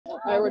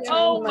I return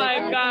Oh the my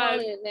mic. God.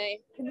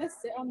 Can this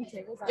sit on the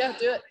table? Yeah,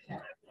 do it.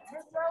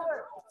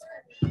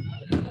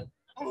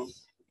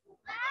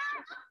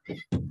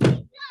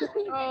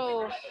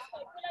 Oh.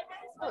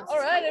 All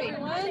right,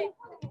 everyone.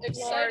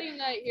 Exciting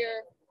night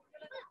here.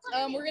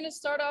 We're gonna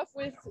start off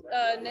with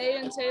Nay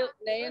and Tay.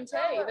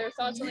 Their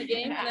thoughts on the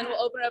game, and then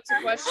we'll open it up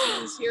to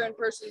questions here in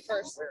person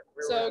first.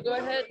 So go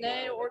ahead,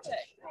 Nay or Tay.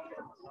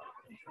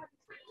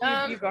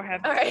 You go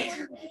ahead. All right.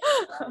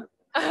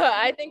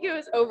 I think it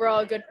was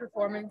overall a good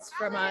performance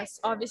from us.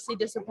 Obviously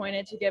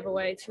disappointed to give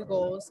away 2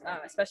 goals,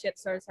 especially at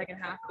the start of the second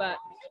half. But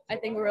I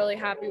think we're really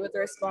happy with the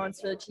response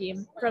from the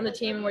team.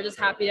 And we're just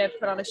happy to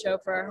put on a show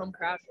for our home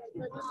crowd.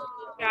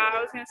 Yeah, I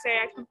was going to say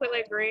I completely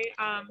agree.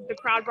 The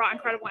crowd brought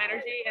incredible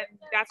energy, and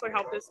that's what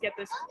helped us get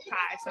this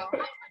tie.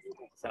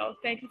 So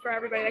thank you for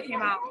everybody that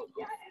came out.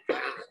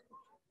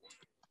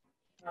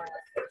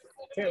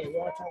 Taylor, you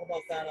want to talk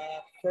about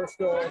that first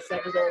goal,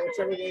 second goal,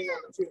 whichever game you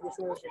want to choose, which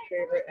one was your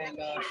favorite, and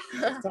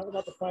let's talk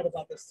about the fight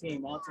about this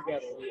team all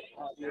together.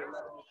 You're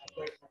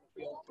great on the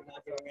field for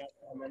not giving up,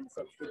 and then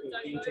substitute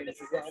with game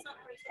changes as well.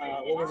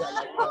 What was that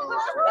like?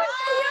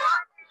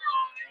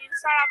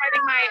 Start off, I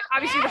think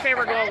obviously the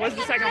favorite goal was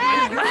the second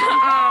one.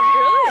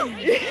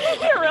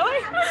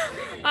 Really?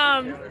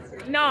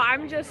 No,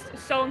 I'm just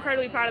so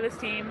incredibly proud of this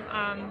team.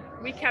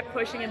 We kept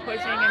pushing and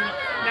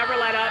never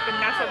let up, and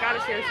that's what got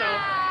us here. So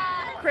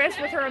Chris,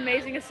 with her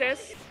amazing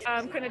assists,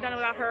 couldn't have done it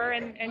without her,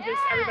 and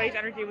just everybody's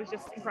energy was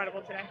just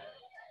incredible today.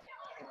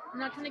 I'm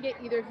not trying to get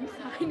either of you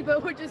signed,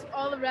 but with just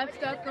all the ref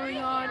stuff going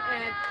on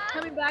and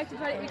coming back to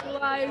try to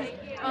equalize,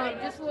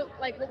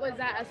 what was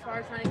that as far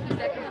as trying to keep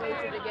that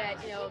composure to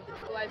get, the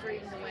equalizer or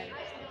even the win?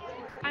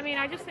 I mean,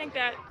 I just think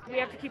that we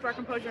have to keep our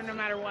composure no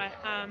matter what.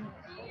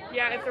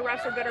 Yeah, if the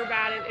refs are good or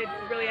bad, it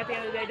really at the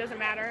end of the day doesn't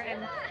matter,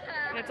 and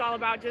it's all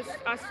about just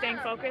us staying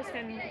focused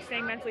and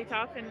staying mentally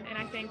tough, and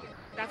I think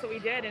that's what we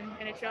did, and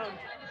it showed.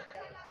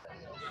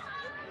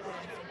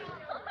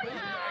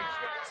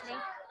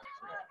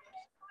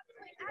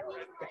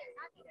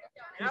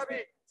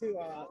 To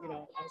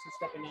obviously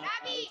stepping up,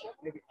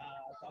 maybe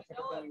a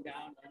couple going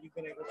down, you've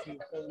been able to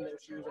fill in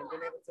those shoes and been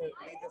able to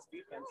lead this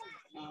defense.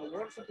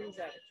 What are some things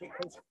that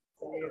Coach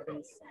Stoney has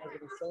been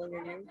instilling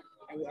in you?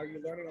 And are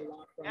you learning a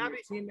lot from your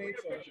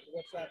teammates, or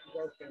what's that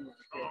growth been like?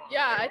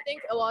 Yeah, I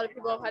think a lot of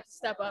people have had to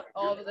step up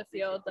all over the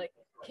field. Like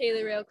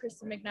Kaylee Rail,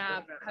 Kristen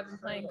McNabb have been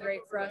playing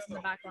great for us in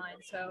the back line.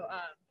 So,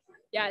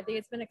 yeah, I think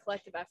it's been a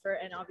collective effort,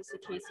 and obviously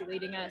Casey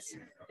leading us,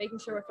 making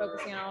sure we're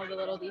focusing on all the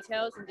little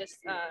details and just,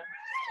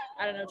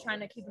 trying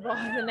to keep the ball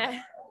in the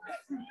net.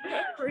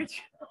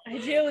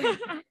 Ideally.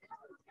 All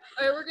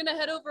right, we're gonna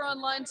head over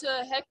online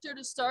to Hector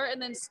to start,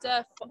 and then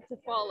Steph to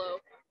follow.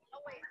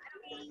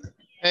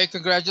 Hey,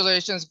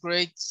 congratulations.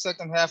 Great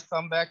second half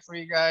comeback for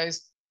you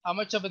guys. How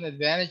much of an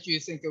advantage do you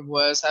think it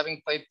was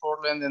having played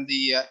Portland in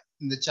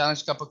the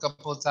Challenge Cup a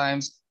couple of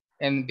times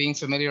and being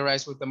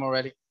familiarized with them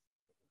already?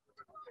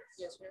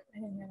 Yes, sir. I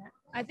didn't hear that.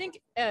 I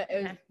think it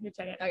was. You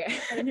check it. Okay.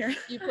 I didn't hear it.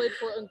 You played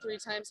Portland 3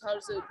 times. How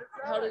does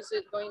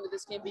it going into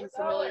this game, being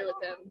familiar with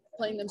them,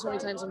 playing them so many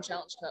times in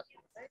Challenge Cup?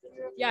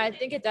 Yeah, I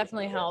think it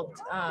definitely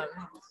helped.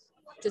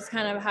 Just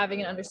kind of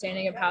having an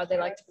understanding of how they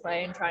like to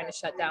play and trying to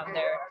shut down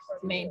their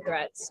main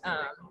threats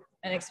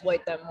and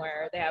exploit them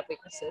where they have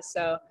weaknesses.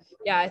 So,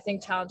 yeah, I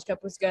think Challenge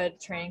Cup was good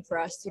training for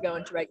us to go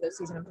into regular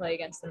season and play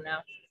against them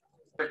now.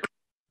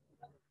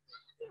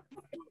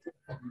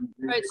 All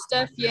right,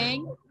 Steph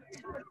Yang.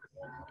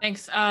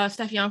 Thanks.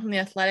 Steph Young from The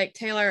Athletic.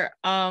 Taylor,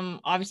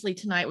 obviously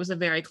tonight was a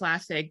very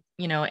classic,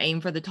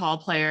 aim for the tall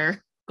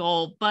player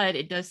goal, but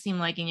it does seem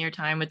like in your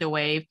time with the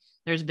Wave,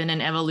 there's been an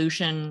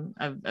evolution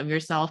of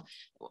yourself.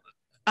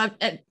 Up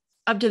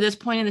to this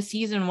point in the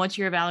season, what's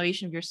your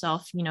evaluation of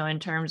yourself, in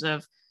terms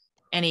of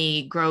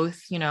any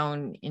growth,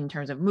 in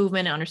terms of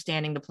movement and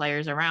understanding the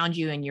players around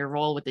you and your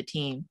role with the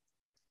team?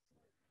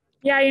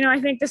 Yeah, I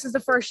think this is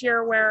the first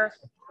year where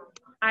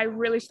I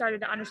really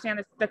started to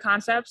understand the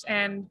concepts,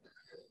 and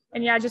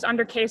yeah, just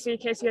under Casey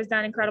has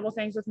done incredible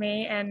things with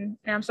me, and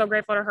I'm so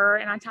grateful to her.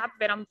 And on top of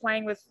it, I'm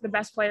playing with the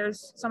best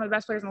players, some of the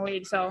best players in the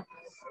league. So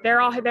they're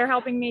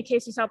helping me.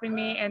 Casey's helping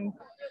me, and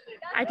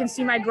I can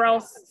see my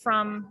growth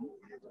from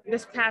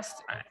this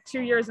past 2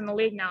 years in the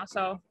league now.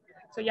 So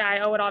yeah, I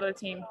owe it all to the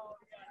team.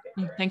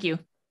 Thank you.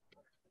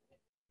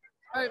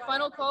 All right,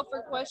 final call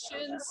for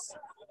questions.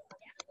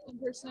 In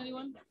person,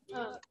 anyone?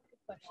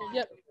 Question.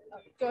 Yep.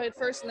 Go ahead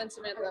first, and then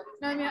Samantha.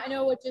 No, I mean, I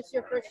know with just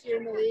your first year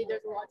in the league,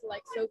 there's a lot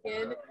to soak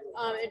in.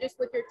 And just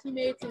with your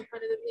teammates and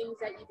kind of the things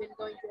that you've been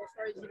going through as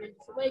far as even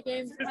just away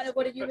games, kind of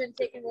what have you been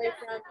taking away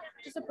from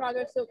just the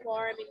progress so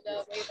far? I mean,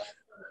 the Wave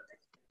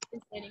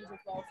in standings as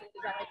well. So is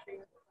that for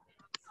you?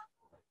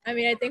 I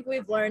mean, I think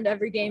we've learned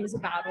every game is a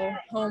battle,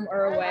 home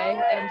or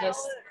away, and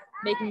just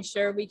making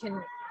sure we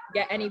can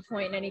get any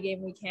point in any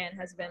game we can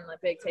has been a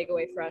big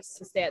takeaway for us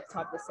to stay at the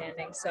top of the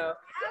standings. So,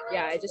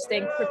 yeah, I just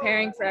think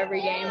preparing for every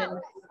game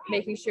and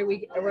making sure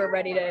we're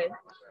ready to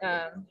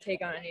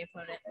take on any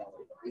opponent.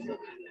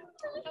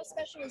 How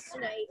special is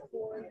tonight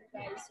for you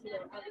guys,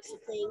 obviously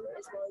playing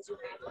as well as you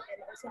have,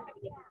 and also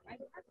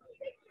having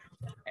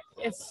a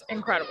it's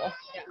incredible.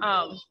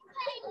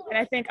 And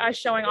I think us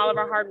showing all of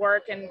our hard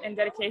work and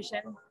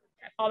dedication,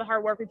 all the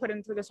hard work we put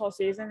in through this whole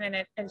season, and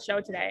it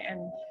showed today.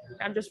 And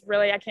I'm just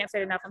really, I can't say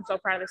it enough. I'm so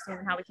proud of this team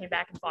and how we came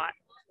back and fought.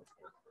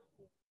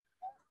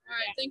 All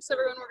right, thanks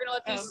everyone. We're gonna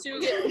let these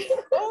two get.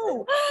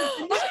 Oh,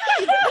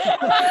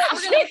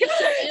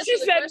 She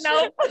said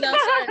no. No,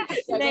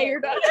 sorry. No,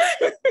 you're done.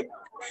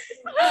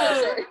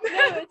 Sorry.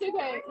 No, it's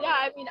okay. Yeah,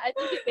 I mean, I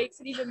think it makes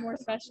it even more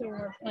special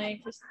when we're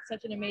playing for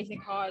such an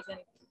amazing cause, and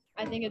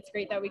I think it's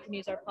great that we can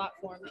use our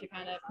platform to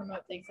kind of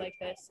promote things like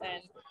this.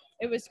 And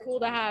it was cool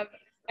to have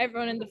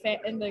everyone in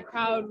the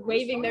crowd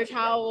waving their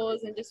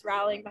towels and just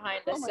rallying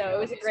behind us. So it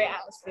was a great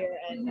atmosphere,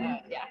 and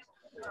yeah.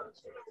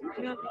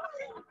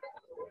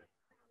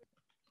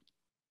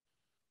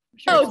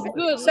 Oh,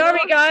 good.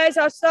 Sorry, guys.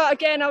 I'll start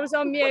again. I was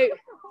on mute.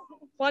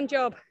 One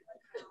job.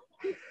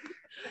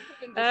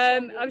 I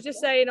was just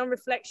saying, on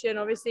reflection,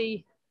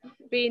 obviously,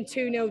 being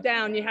 2-0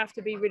 down, you have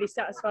to be really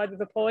satisfied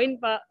with a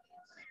point. But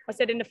I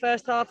said in the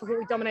first half, I thought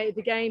we dominated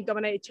the game,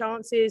 dominated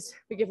chances.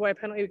 We give away a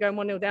penalty, we're going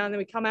 1-0 down, then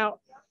we come out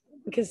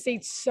and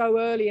concede so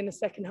early in the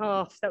second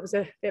half. That was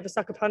a bit of a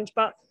sucker punch.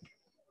 But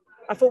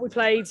I thought we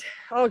played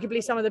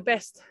arguably some of the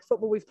best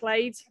football we've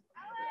played.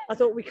 I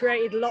thought we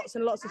created lots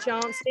and lots of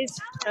chances.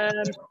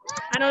 And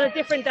on a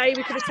different day,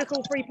 we could have took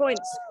all 3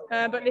 points.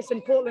 But listen,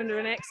 Portland are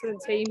an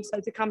excellent team. So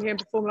to come here and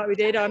perform like we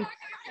did, I'm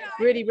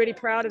really, really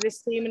proud of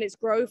this team and its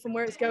growth and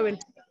where it's going.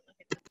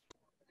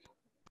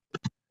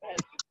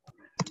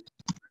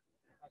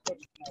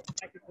 Coach,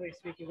 technically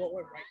speaking, what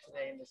went right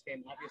today in this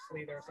game?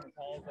 Obviously, there are some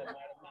calls that might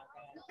have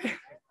not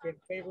been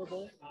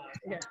favorable.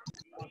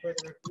 For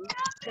the referee.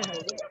 What went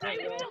well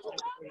technically, and what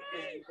do you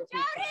think about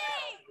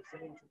the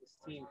resilience of this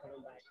team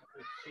coming back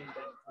after being down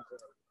 2-0?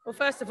 Well,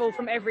 first of all,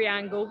 from every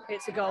angle,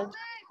 it's a goal.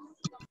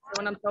 So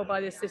when I'm told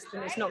by the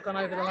assistant it's not gone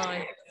over the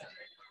line, I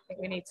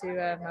think we need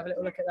to have a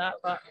little look at that.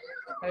 But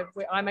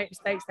I make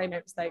mistakes, they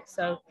make mistakes.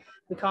 So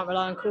we can't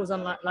rely on calls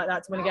on like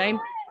that to win a game.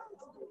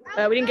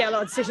 We didn't get a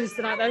lot of decisions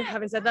tonight, though,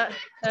 having said that.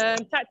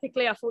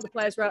 Tactically, I thought the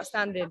players were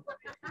outstanding.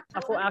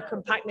 I thought our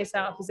compactness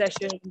out of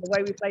possession, the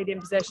way we played in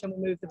possession,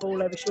 we moved the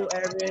ball over short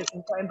areas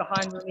and got in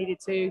behind when we needed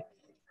to,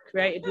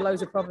 created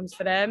loads of problems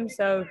for them.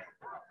 So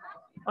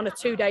on a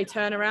 2-day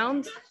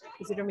turnaround,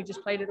 considering we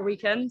just played at the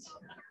weekend,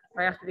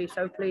 I have to be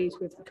so pleased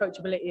with the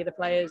coachability of the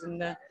players and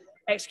the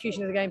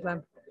execution of the game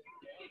plan.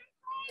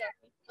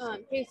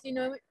 Casey,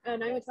 Naomi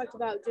talked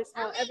about just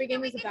how every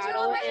game is a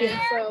battle, and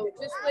so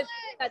just with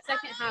that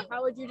second half,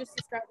 how would you just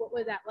describe what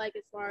was that like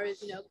as far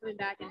as coming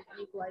back and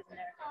equalizing there?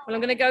 Well, I'm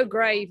going to go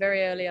grey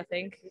very early, I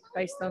think,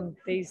 based on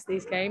these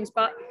games.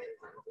 But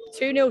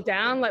 2-0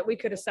 down, like we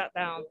could have sat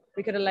down,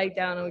 we could have laid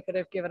down, and we could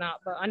have given up.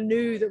 But I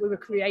knew that we were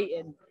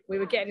creating. We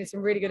were getting in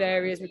some really good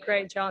areas. We were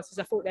creating chances.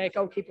 I thought their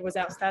goalkeeper was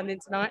outstanding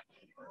tonight,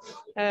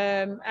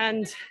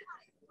 and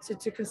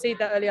to concede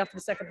that early after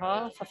the second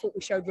half, I thought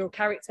we showed real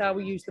character.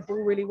 We used the ball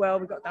really well.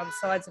 We got down the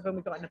sides of them.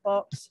 We got in the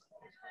box.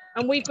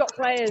 And we've got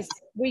players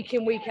week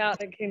in, week out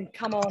that can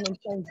come on and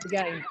change the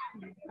game.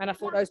 And I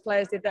thought those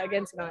players did that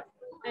again tonight.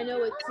 I know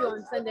with too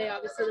on Sunday,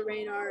 obviously the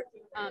Reign are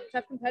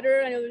tough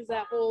competitor. I know there's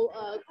that whole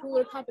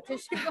cooler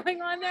competition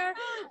going on there.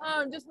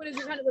 Just what is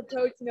your kind of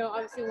approach,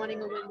 obviously wanting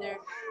a win there?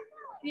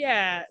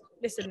 Yeah,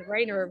 listen,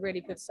 Reign are a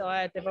really good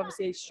side. They've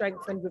obviously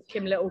strengthened with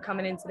Kim Little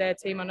coming into their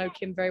team. I know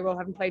Kim very well,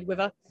 having played with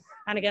her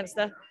and against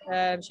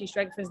her. She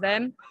strengthens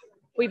them.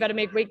 We've had a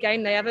midweek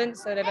game, they haven't,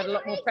 so they've had a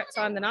lot more prep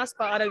time than us,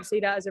 but I don't see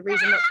that as a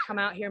reason not to come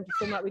out here and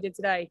perform like we did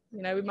today.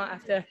 We might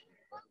have to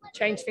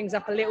change things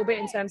up a little bit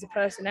in terms of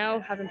personnel,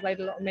 having played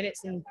a lot of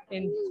minutes in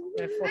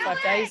 4 or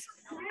 5 days,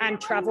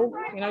 and travel.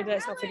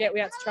 Let's not forget we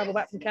had to travel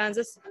back from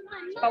Kansas.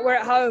 But we're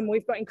at home,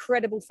 we've got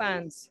incredible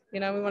fans. We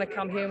want to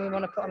come here and we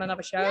want to put on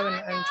another show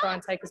and try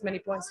and take as many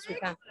points as we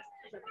can.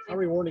 How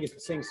rewarding is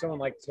seeing someone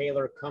like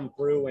Taylor come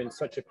through in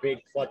such a big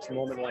clutch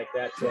moment like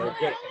that to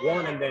get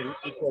one and then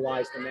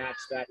equalize the match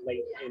that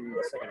late in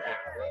the second half?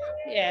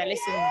 Yeah,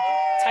 listen,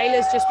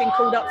 Taylor's just been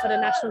called up for the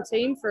national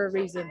team for a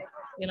reason,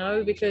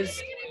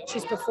 because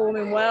she's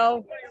performing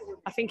well.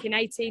 I think in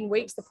 18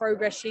 weeks, the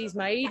progress she's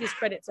made is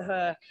credit to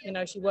her.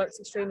 She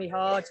works extremely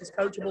hard. She's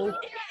coachable.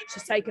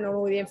 She's taken on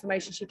all the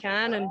information she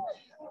can, and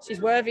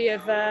she's worthy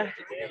of,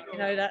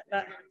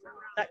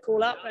 that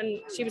call up, and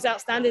she was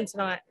outstanding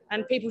tonight.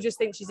 And people just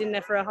think she's in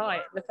there for her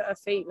height. Look at her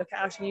feet, look at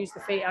how she used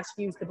the feet, how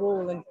she used the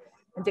ball and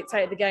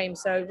dictated the game.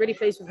 So really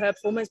pleased with her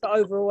performance, but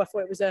overall I thought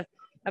it was a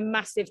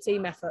massive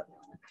team effort.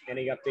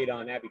 Any update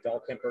on Abby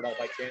Dahlkemper at all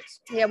by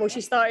chance? Yeah, well, she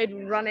started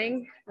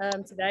running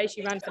today.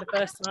 She ran for the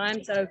first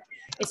time, so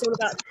it's all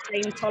about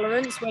pain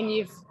tolerance when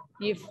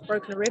you've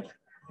broken a rib.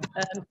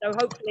 So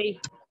hopefully,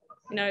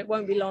 it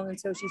won't be long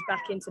until she's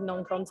back into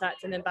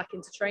non-contact and then back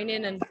into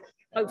training, and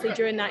hopefully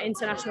during that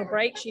international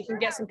break, she can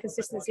get some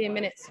consistency in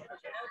minutes.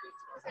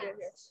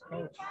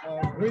 Coach,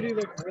 Rudy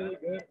looked really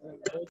good.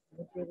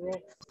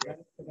 Overall,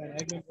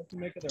 what to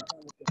make of their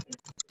competition?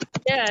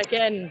 Yeah,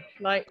 again,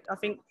 I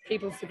think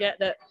people forget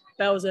that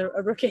Belle's a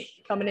rookie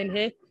coming in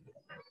here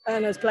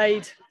and has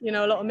played, a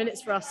lot of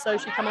minutes for us. So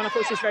she come on, I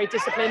thought she was very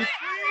disciplined.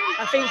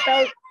 I think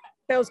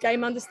Bell's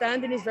game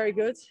understanding is very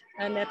good,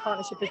 and their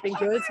partnership has been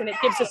good, and it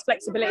gives us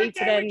flexibility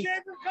to then, you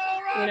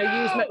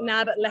know, use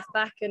McNabb at left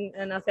back,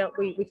 and I felt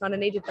we kind of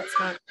needed that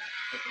tonight.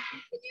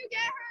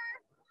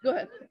 Go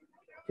ahead.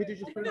 Could you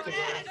just bring us around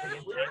the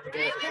intangibles of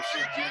the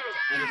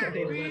staff and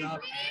they lit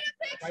up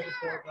right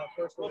before the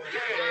first one and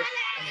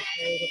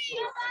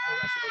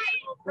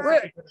the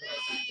rest of it?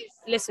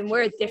 Listen,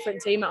 we're a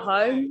different team at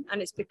home,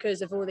 and it's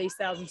because of all these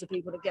thousands of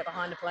people that get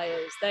behind the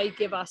players. They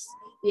give us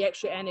the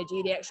extra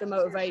energy, the extra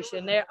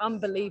motivation. They're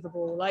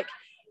unbelievable. Like,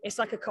 it's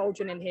like a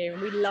cauldron in here,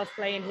 and we love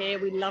playing here.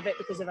 We love it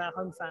because of our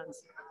home fans.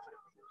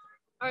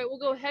 All right, we'll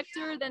go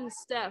Hector, then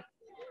Steph.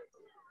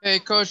 Hey,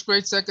 Coach,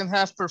 great second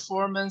half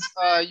performance.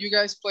 You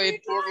guys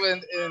played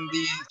Portland in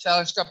the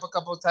Challenge Cup a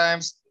couple of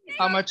times.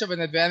 How much of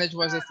an advantage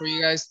was it for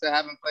you guys to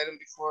haven't played them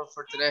before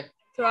for today?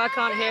 So I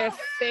can't hear a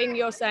thing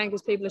you're saying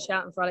because people are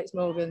shouting for Alex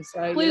Morgan.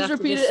 So please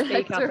repeat it,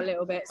 speak Hector. up a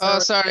little bit. Oh,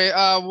 sorry.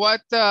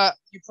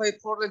 You played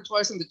Portland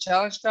twice in the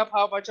Challenge Cup.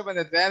 How much of an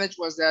advantage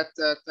was that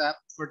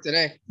for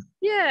today?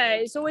 Yeah,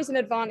 it's always an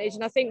advantage.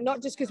 And I think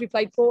not just because we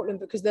played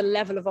Portland, but because the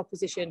level of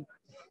opposition.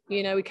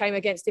 You know, we came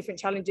against different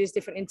challenges,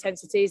 different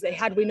intensities.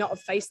 Had we not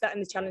have faced that in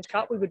the Challenge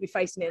Cup, we would be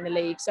facing it in the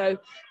league. So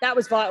that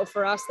was vital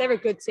for us. They're a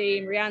good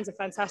team. Rianne's a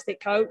fantastic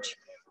coach.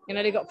 You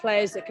know, they've got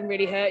players that can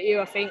really hurt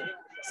you. I think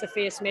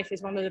Sophia Smith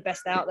is one of the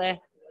best out there.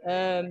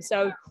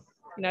 So,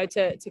 you know,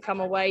 to come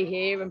away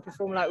here and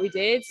perform like we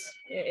did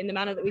in the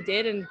manner that we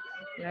did, and,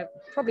 you know,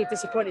 probably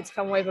disappointed to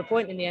come away with a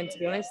point in the end, to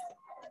be honest.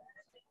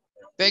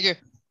 Thank you.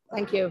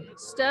 Thank you.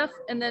 Steph,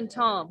 and then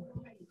Tom.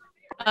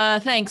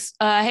 Thanks.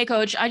 Hey,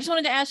 Coach. I just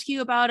wanted to ask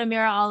you about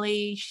Amira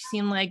Ali. She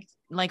seemed like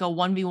a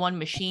 1v1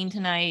 machine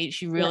tonight.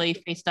 She really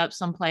faced up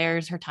some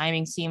players. Her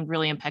timing seemed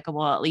really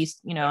impeccable, at least,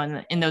 you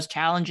know, in those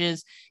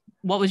challenges.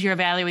 What was your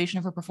evaluation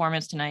of her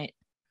performance tonight?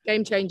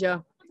 Game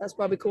changer. That's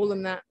why we call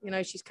them that. You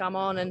know, she's come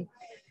on,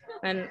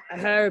 and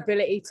her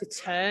ability to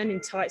turn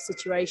in tight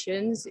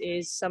situations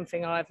is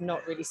something I've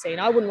not really seen.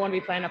 I wouldn't want to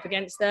be playing up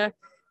against her.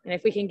 And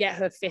if we can get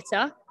her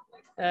fitter,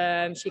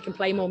 she can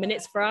play more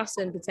minutes for us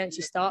and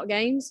potentially start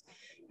games.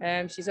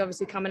 She's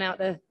obviously coming out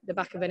the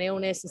back of an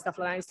illness and stuff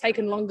like that. It's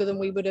taken longer than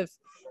we would have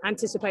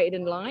anticipated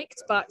and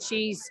liked, but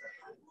she's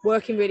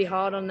working really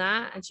hard on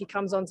that. And she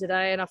comes on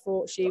today, and I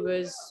thought she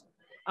was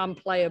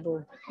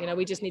unplayable. You know,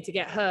 we just need to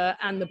get her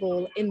and the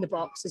ball in the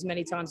box as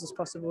many times as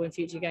possible in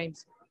future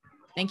games.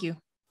 Thank you.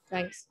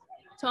 Thanks.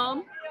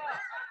 Tom?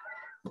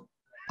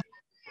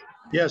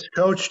 Yes,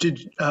 Coach,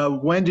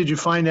 when did you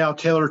find out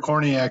Taylor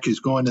Kornieck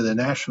is going to the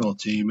national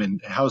team, and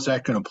how's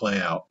that going to play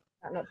out?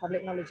 That's not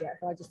public knowledge yet,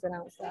 but I just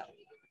announced that.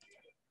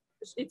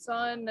 It's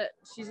on,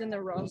 she's in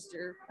the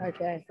roster.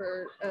 Okay.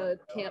 For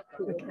Camp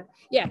Pool. Okay.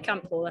 Yeah,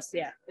 Camp Pool, that's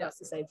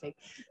the same thing.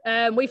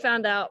 We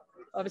found out,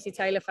 obviously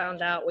Taylor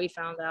found out, we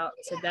found out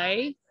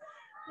today.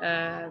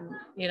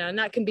 You know, and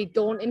that can be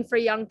daunting for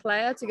a young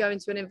player to go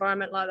into an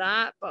environment like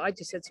that. But I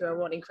just said to her,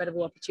 what an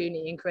incredible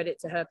opportunity, and credit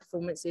to her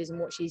performances and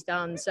what she's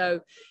done.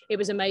 So it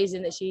was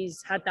amazing that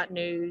she's had that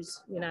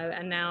news, you know,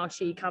 and now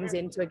she comes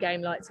into a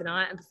game like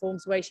tonight and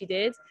performs the way she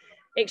did.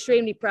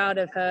 Extremely proud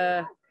of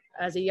her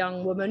as a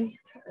young woman,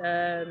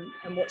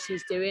 and what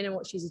she's doing and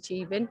what she's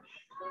achieving.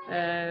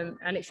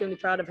 And extremely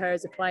proud of her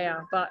as a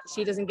player, but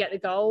she doesn't get the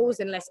goals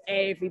unless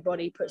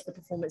everybody puts the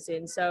performance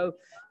in. So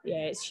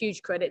yeah, it's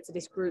huge credit to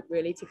this group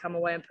really to come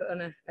away and put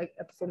on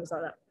a performance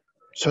like that.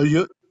 So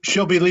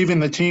she'll be leaving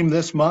the team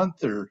this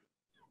month, or?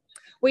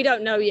 We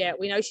don't know yet.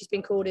 We know she's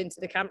been called into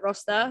the camp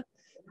roster.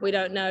 We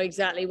don't know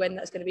exactly when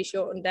that's going to be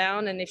shortened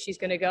down and if she's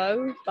going to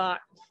go, but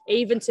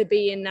even to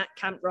be in that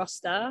camp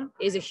roster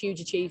is a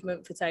huge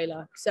achievement for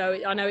Taylor. So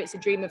I know it's a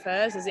dream of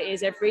hers, as it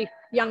is every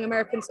young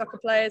American soccer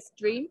player's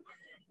dream.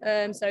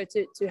 So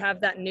to have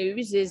that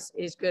news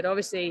is good.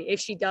 Obviously, if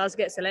she does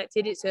get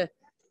selected,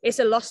 it's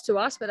a loss to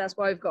us, but that's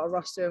why we've got a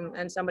roster,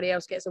 and somebody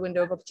else gets a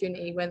window of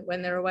opportunity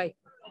when they're away.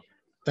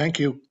 Thank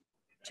you.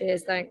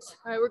 Cheers. Thanks.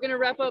 All right, we're going to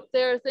wrap up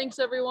there. Thanks,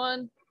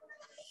 everyone.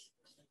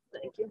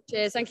 Thank you.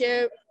 Cheers. Thank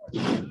you.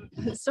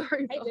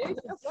 Sorry. Hey, dude.